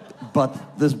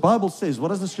but this Bible says, what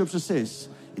does the scripture says?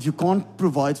 If you can't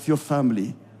provide for your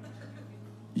family,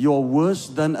 you're worse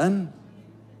than an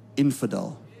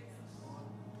infidel.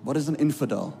 What is an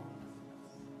infidel?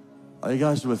 Are you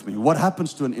guys with me? What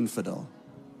happens to an infidel?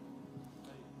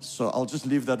 So I'll just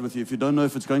leave that with you. If you don't know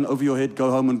if it's going over your head,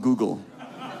 go home and Google.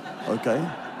 Okay?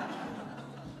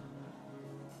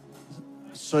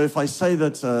 So if I say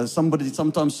that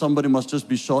sometimes somebody must just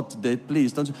be shot to death,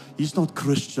 please don't. He's not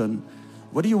Christian.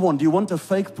 What do you want? Do you want a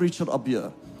fake preacher up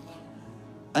here?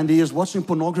 And he is watching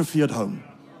pornography at home.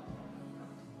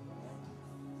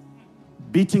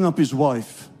 Beating up his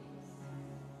wife.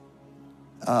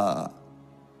 But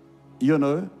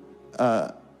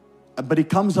he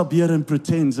comes up here and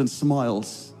pretends and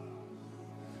smiles.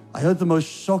 I heard the most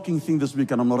shocking thing this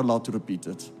week, and I'm not allowed to repeat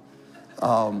it.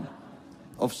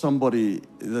 Of somebody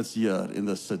that's here in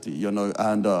the city, and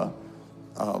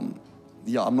I'm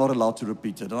not allowed to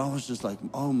repeat it. And I was just like,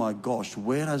 oh my gosh,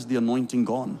 where has the anointing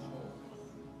gone?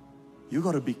 You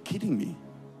got to be kidding me.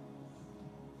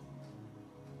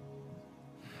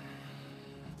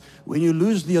 When you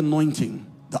lose the anointing,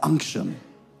 the unction,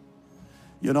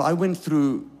 I went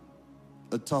through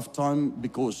a tough time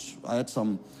because I had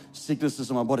some sicknesses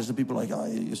in my body. So people are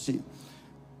like, you see,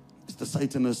 it's the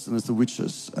Satanists and it's the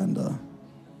witches. And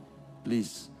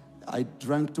please, I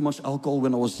drank too much alcohol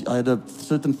I had a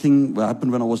certain thing that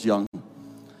happened when I was young.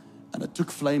 And it took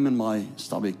flame in my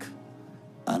stomach.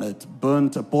 And it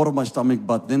burned a part of my stomach.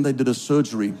 But then they did a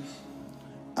surgery.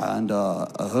 And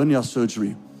a hernia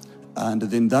surgery. And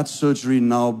then that surgery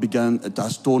it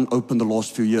has torn open the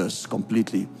last few years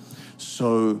completely.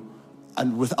 So,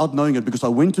 and without knowing it, because I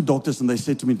went to doctors and they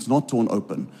said to me, it's not torn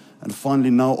open. And finally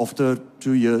now, after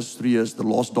 2 years, 3 years, the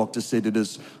last doctor said it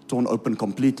is torn open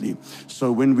completely. So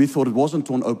when we thought it wasn't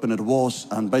torn open, it was.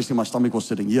 And basically my stomach was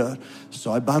sitting here.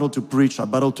 So I battled to preach, I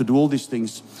battled to do all these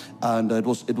things. And it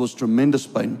was tremendous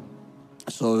pain.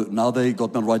 So now they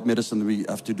got me the right medicine. We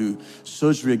have to do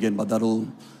surgery again, but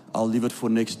I'll leave it for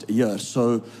next year.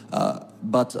 So,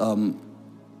 that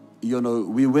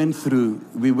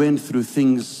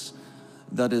things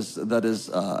that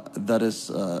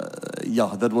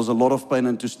was a lot of pain.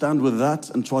 And to stand with that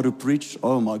and try to preach,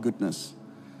 oh my goodness.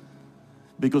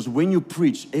 Because when you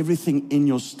preach, everything in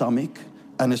your stomach,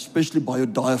 and especially by your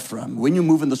diaphragm, when you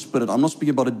move in the Spirit, I'm not speaking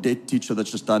about a dead teacher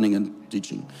that's just standing and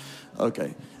teaching.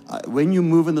 Okay. When you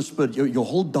move in the Spirit, your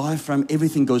whole diaphragm,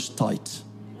 everything goes tight.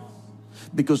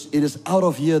 Because it is out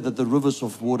of here that the rivers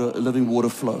of water, living water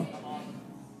flow.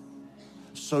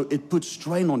 So it puts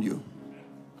strain on you.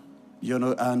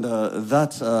 And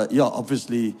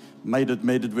obviously made it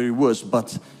very worse.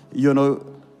 But,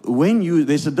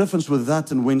 there's a difference with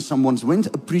that and when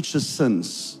a preacher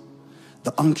sins,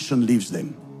 the unction leaves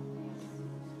them.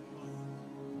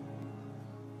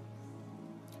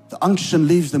 The unction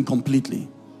leaves them completely.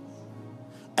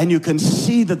 And you can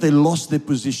see that they lost their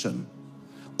position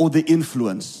or the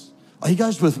influence. Are you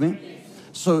guys with me?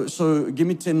 So give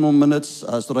me 10 more minutes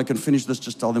so that I can finish this.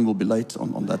 Just tell them we'll be late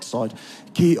on that side.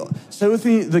 Say with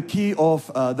me the key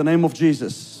of the name of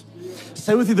Jesus.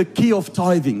 Say with me the key of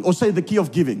tithing, or say the key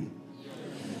of giving.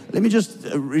 Let me just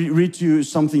read to you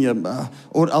something here,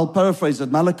 or I'll paraphrase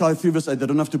it. Malachi 3 verse 8, they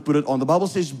don't have to put it on. The Bible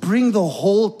says, bring the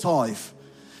whole tithe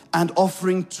and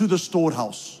offering to the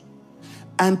storehouse,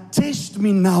 and test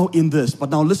me now in this. But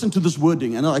now listen to this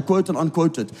wording, and I quote and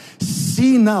unquote it.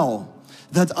 See now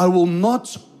that I will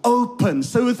not open,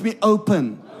 say with me,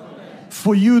 open,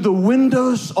 for you the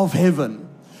windows of heaven.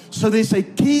 So there's a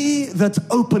key that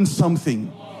opens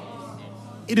something.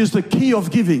 It is the key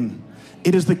of giving.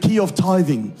 It is the key of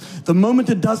tithing. The moment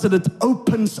it does it, it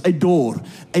opens a door,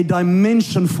 a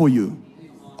dimension for you.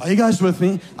 Are you guys with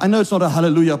me? I know it's not a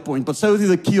hallelujah point, but say with you,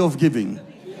 the key of giving.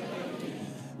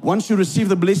 Once you receive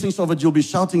the blessings of it, you'll be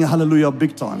shouting a hallelujah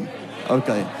big time.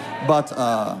 Okay. But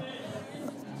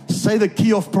say the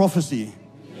key of prophecy.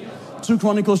 2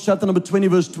 Chronicles chapter number 20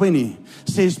 verse 20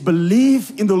 says,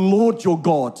 believe in the Lord your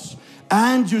God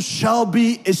and you shall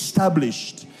be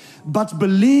established. But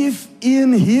believe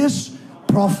in His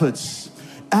prophets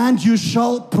and you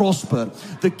shall prosper.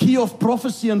 The key of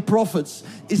prophecy and prophets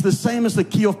is the same as the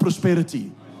key of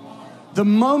prosperity. The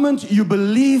moment you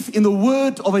believe in the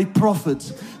word of a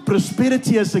prophet,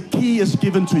 prosperity as a key is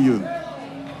given to you.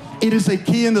 It is a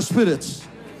key in the Spirit.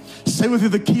 Say with you,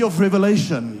 the key of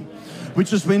revelation,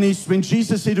 which is when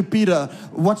Jesus said to Peter,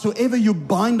 whatsoever you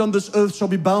bind on this earth shall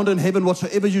be bound in heaven,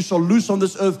 whatsoever you shall loose on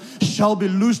this earth shall be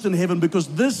loosed in heaven, because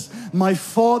this my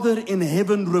Father in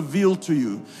heaven revealed to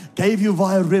you, gave you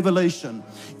via revelation.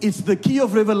 It's the key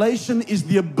of revelation is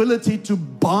the ability to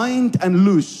bind and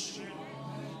loose.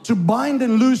 To bind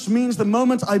and loose means the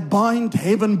moment I bind,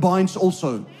 heaven binds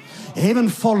also. Heaven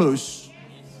follows.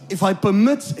 If I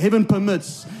permit, heaven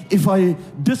permits. If I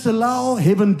disallow,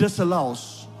 heaven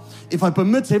disallows. If I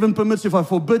permit, heaven permits. If I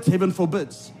forbid, heaven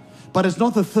forbids. But it's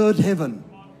not the third heaven.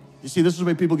 You see, this is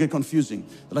where people get confusing.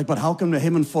 They're like, but how can the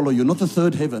heaven follow you? Not the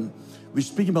third heaven. We're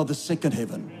speaking about the second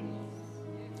heaven.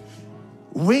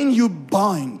 When you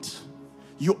bind,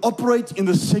 you operate in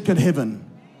the second heaven.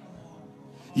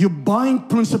 You bind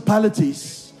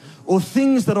principalities or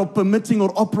things that are permitting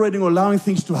or operating or allowing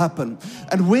things to happen.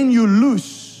 And when you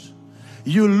loose,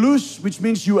 which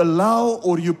means you allow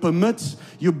or you permit,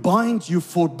 you bind, you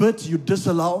forbid, you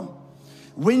disallow.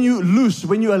 When you loose,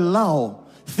 when you allow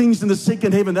things in the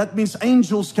second heaven, that means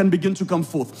angels can begin to come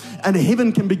forth and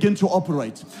heaven can begin to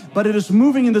operate. But it is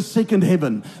moving in the second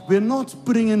heaven. We're not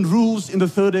putting in rules in the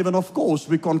third heaven. Of course,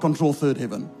 we can't control third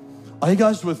heaven. Are you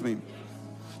guys with me?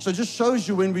 So it just shows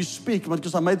you when we speak,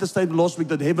 because I made the statement last week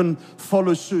that heaven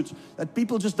follows suit, that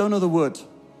people just don't know the word.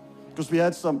 Because we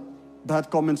had some bad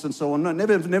comments and so on. No,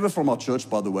 never from our church,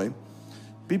 by the way.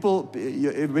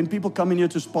 When people come in here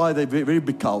to spy, they're very, very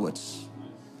big cowards.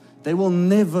 They will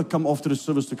never come after the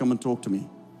service to come and talk to me.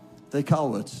 They're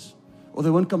cowards. Or they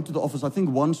won't come to the office. I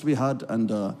think once we had, and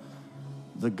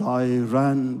the guy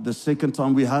ran. The second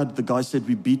time we had, the guy said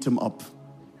we beat him up.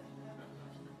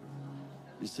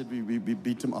 He said we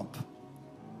beat him up.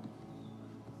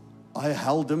 I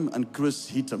held him and Chris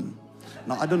hit him.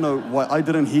 Now, I don't know why I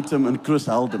didn't hit him and Chris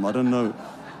held him. I don't know.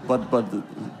 But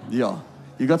yeah.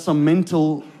 You got some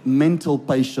mental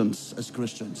patience as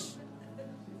Christians.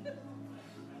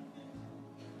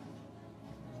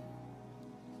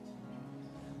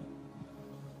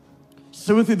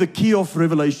 So with you, the key of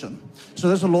revelation. So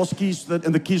there's the lost keys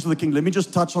and the keys of the kingdom. Let me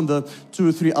just touch on the 2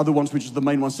 or 3 other ones, which is the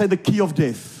main one. Say the key of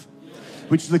death,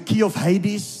 which is the key of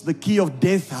Hades, the key of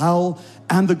death, hell,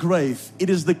 and the grave. It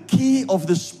is the key of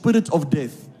the spirit of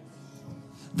death.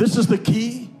 This is the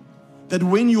key that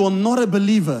when you are not a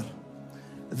believer,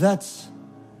 that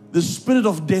the spirit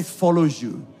of death follows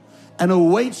you and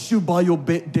awaits you by your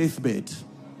deathbed.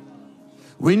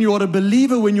 When you are a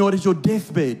believer, when you are at your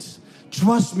deathbed,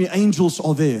 trust me, angels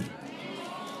are there.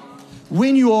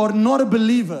 When you are not a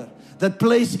believer, that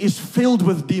place is filled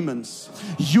with demons.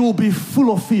 You'll be full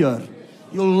of fear.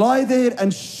 You'll lie there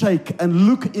and shake and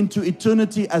look into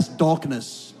eternity as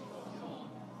darkness.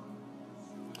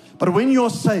 But when you're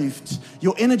saved,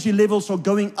 your energy levels are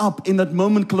going up in that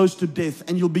moment close to death,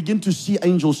 and you'll begin to see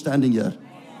angels standing here.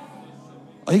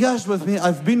 Are you guys with me?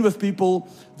 I've been with people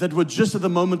that were just at the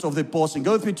moment of their passing.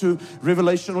 Go with me to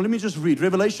Revelation, or let me just read.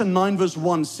 Revelation 9 verse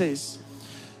 1 says,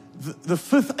 the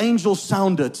 5th angel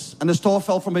sounded, and a star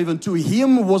fell from heaven. To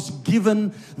him was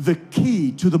given the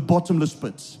key to the bottomless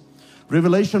pit.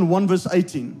 Revelation 1 verse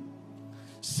 18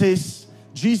 says,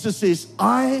 Jesus says,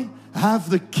 I have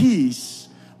the keys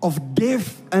of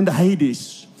death and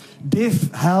Hades,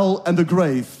 death, hell, and the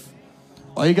grave.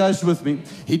 Are you guys with me?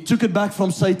 He took it back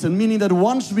from Satan, meaning that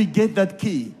once we get that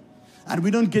key, and we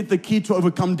don't get the key to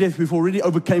overcome death, we've already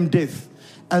overcame death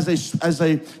as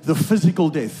the physical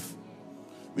death.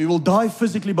 We will die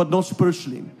physically, but not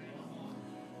spiritually.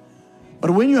 But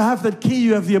when you have that key,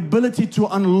 you have the ability to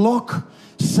unlock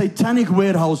satanic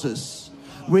warehouses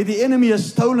where the enemy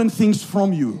has stolen things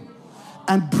from you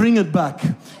and bring it back.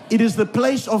 It is the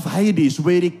place of Hades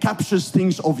where he captures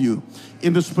things of you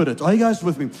in the spirit. Are you guys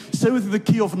with me? Say with me, the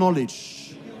key of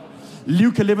knowledge.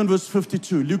 Luke 11 verse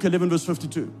 52. Luke 11 verse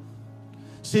 52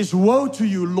 says, woe to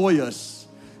you lawyers.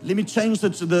 Let me change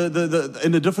it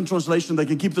in a different translation. They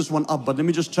can keep this one up, but let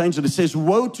me just change it. It says,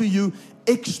 woe to you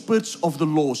experts of the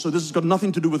law. So this has got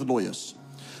nothing to do with lawyers.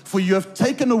 For you have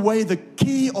taken away the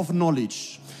key of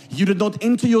knowledge. You did not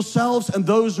enter yourselves, and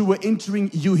those who were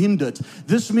entering you hindered.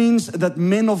 This means that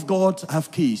men of God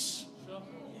have keys.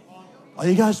 Are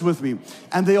you guys with me?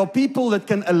 And there are people that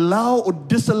can allow or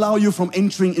disallow you from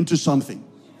entering into something.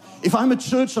 If I'm a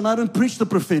church and I don't preach the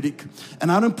prophetic,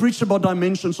 and I don't preach about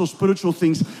dimensions or spiritual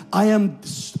things, I am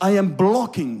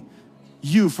blocking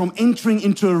you from entering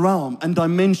into a realm and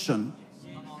dimension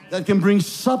that can bring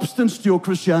substance to your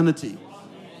Christianity.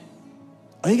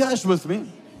 Are you guys with me?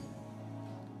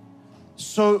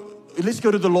 So let's go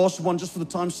to the last one just for the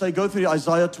time's sake. Go through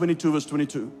Isaiah 22 verse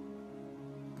 22.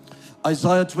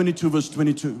 Isaiah 22 verse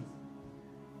 22.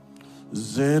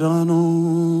 Zerano.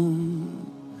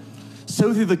 Say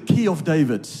with you, the key of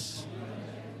David.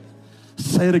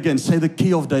 Say it again. Say the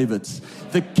key of David.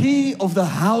 The key of the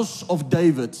house of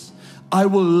David I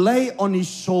will lay on his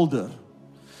shoulder.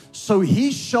 So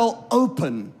he shall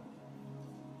open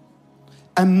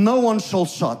and no one shall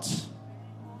shut.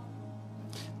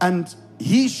 And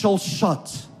he shall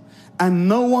shut and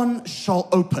no one shall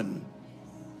open.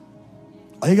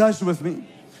 Are you guys with me?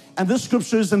 And this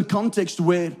scripture is in context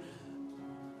where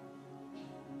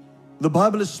the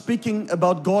Bible is speaking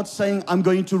about God saying, I'm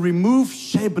going to remove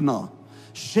Shebna.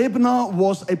 Shebna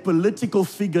was a political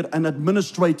figure and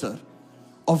administrator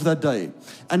of that day.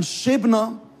 And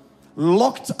Shebna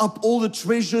locked up all the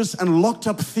treasures and locked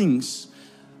up things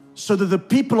so that the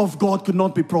people of God could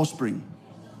not be prospering.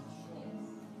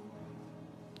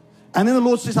 And then the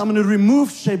Lord says, I'm going to remove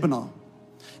Shebna.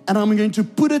 And I'm going to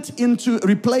put it into,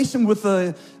 replace him with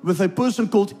a person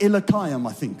called Eliakim,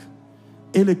 I think.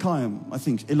 Eliakim.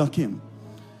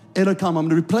 I'm going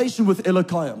to replace him with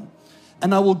Eliakim.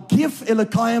 And I will give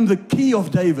Eliakim the key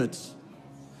of David.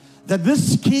 That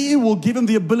this key will give him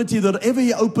the ability that whatever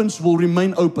he opens will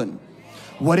remain open.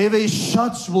 Whatever he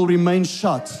shuts will remain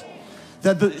shut.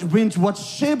 That what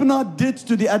Shebna did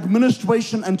to the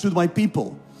administration and to my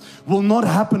people will not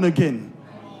happen again.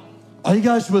 Are you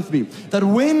guys with me? That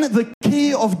when the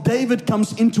key of David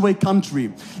comes into a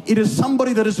country, it is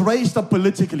somebody that is raised up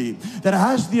politically, that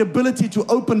has the ability to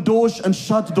open doors and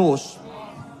shut doors.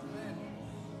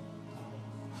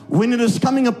 When it is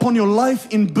coming upon your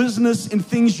life in business, in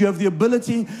things, you have the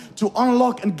ability to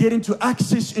unlock and get into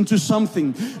access into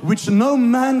something which no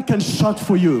man can shut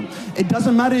for you. It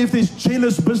doesn't matter if there's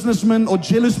jealous businessmen or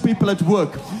jealous people at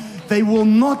work. They will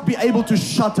not be able to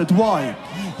shut it. Why?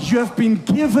 You have been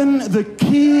given the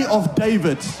key of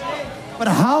David. But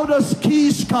how does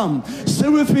keys come? Say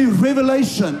with me,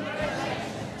 revelation.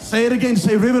 Say it again,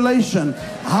 say revelation.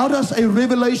 How does a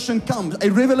revelation come? A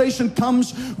revelation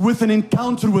comes with an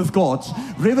encounter with God.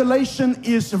 Revelation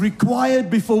is required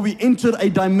before we enter a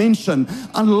dimension,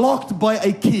 unlocked by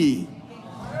a key.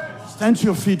 Stand to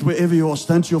your feet wherever you are.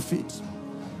 Stand to your feet.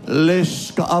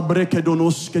 Let's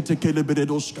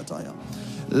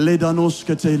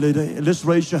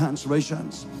raise your hands, raise your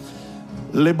hands.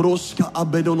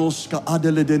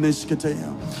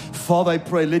 Father, I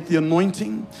pray, let the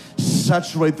anointing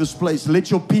saturate this place.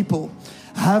 Let your people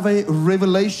have a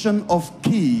revelation of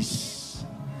keys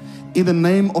in the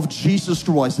name of Jesus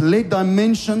Christ. Let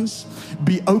dimensions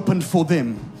be opened for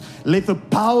them. Let the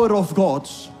power of God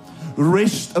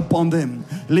rest upon them.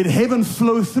 Let heaven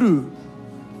flow through.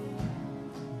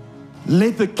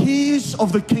 Let the keys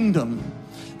of the kingdom,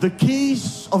 the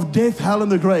keys of death, hell,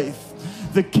 and the grave,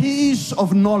 the keys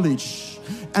of knowledge,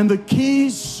 and the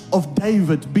keys of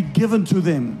David be given to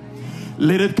them.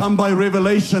 Let it come by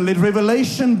revelation. Let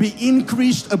revelation be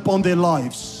increased upon their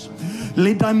lives.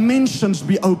 Let dimensions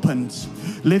be opened.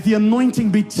 Let the anointing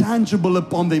be tangible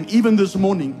upon them, even this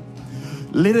morning.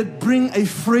 Let it bring a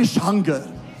fresh hunger.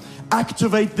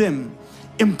 Activate them.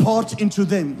 Impart into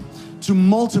them to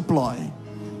multiply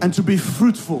and to be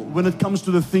fruitful when it comes to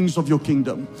the things of your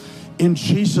kingdom. In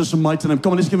Jesus' mighty name.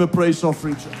 Come on, let's give a praise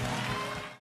offering.